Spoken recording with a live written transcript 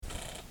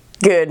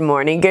Good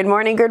morning, good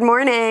morning, good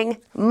morning.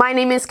 My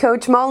name is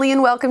Coach Molly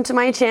and welcome to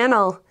my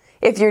channel.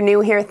 If you're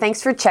new here,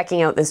 thanks for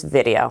checking out this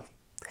video.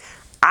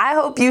 I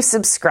hope you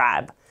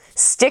subscribe,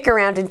 stick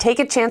around and take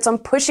a chance on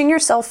pushing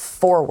yourself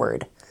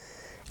forward.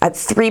 At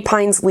Three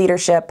Pines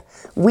Leadership,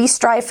 we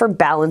strive for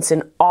balance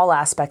in all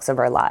aspects of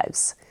our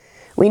lives.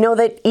 We know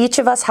that each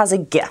of us has a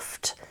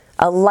gift,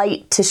 a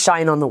light to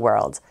shine on the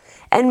world.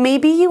 And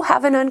maybe you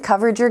haven't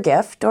uncovered your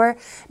gift, or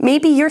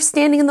maybe you're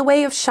standing in the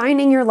way of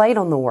shining your light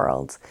on the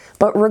world.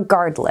 But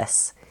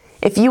regardless,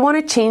 if you want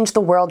to change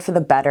the world for the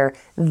better,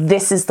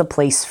 this is the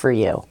place for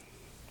you.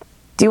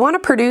 Do you want to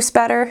produce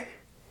better?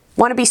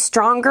 Want to be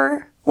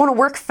stronger? Want to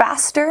work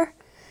faster?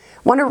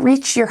 Want to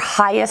reach your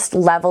highest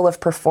level of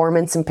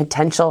performance and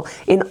potential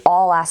in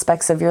all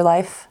aspects of your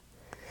life?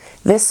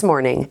 This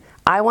morning,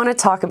 I want to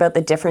talk about the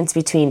difference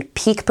between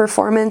peak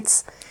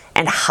performance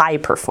and high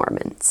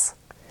performance.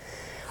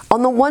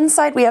 On the one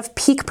side, we have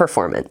peak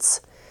performance.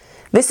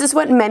 This is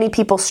what many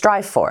people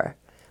strive for.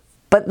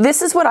 But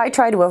this is what I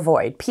try to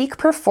avoid. Peak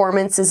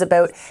performance is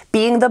about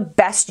being the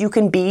best you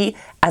can be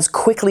as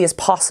quickly as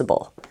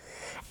possible.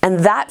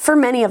 And that, for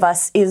many of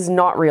us, is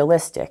not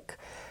realistic.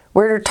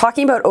 We're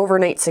talking about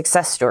overnight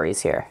success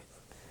stories here.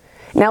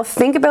 Now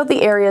think about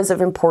the areas of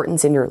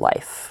importance in your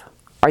life.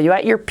 Are you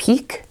at your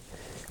peak?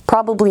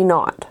 Probably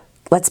not.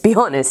 Let's be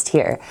honest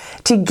here.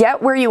 To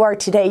get where you are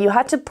today, you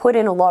had to put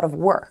in a lot of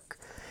work.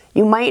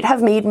 You might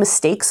have made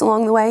mistakes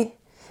along the way.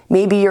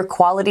 Maybe your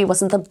quality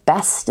wasn't the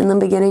best in the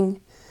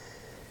beginning,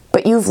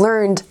 but you've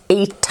learned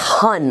a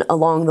ton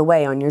along the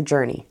way on your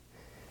journey.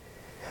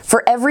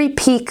 For every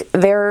peak,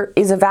 there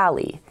is a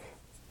valley.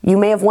 You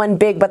may have won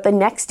big, but the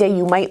next day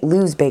you might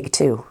lose big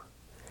too.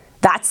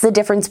 That's the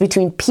difference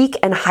between peak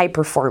and high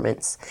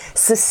performance.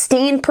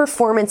 Sustained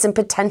performance and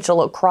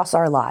potential across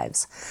our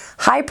lives.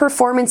 High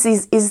performance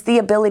is the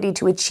ability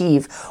to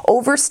achieve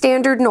over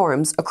standard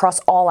norms across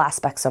all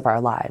aspects of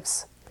our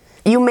lives.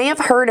 You may have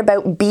heard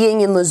about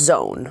being in the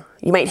zone.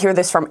 You might hear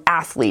this from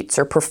athletes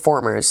or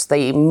performers.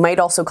 They might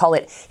also call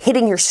it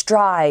hitting your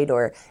stride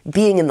or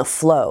being in the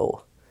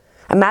flow.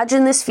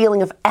 Imagine this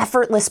feeling of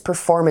effortless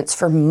performance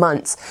for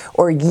months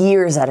or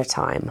years at a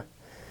time.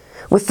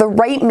 With the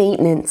right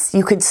maintenance,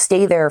 you could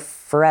stay there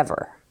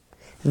forever.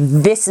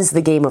 This is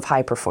the game of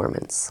high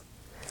performance.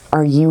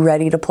 Are you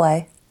ready to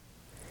play?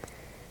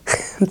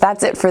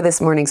 That's it for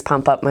this morning's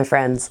Pump Up, my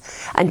friends.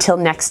 Until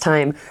next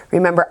time,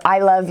 remember I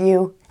love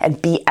you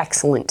and be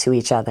excellent to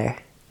each other.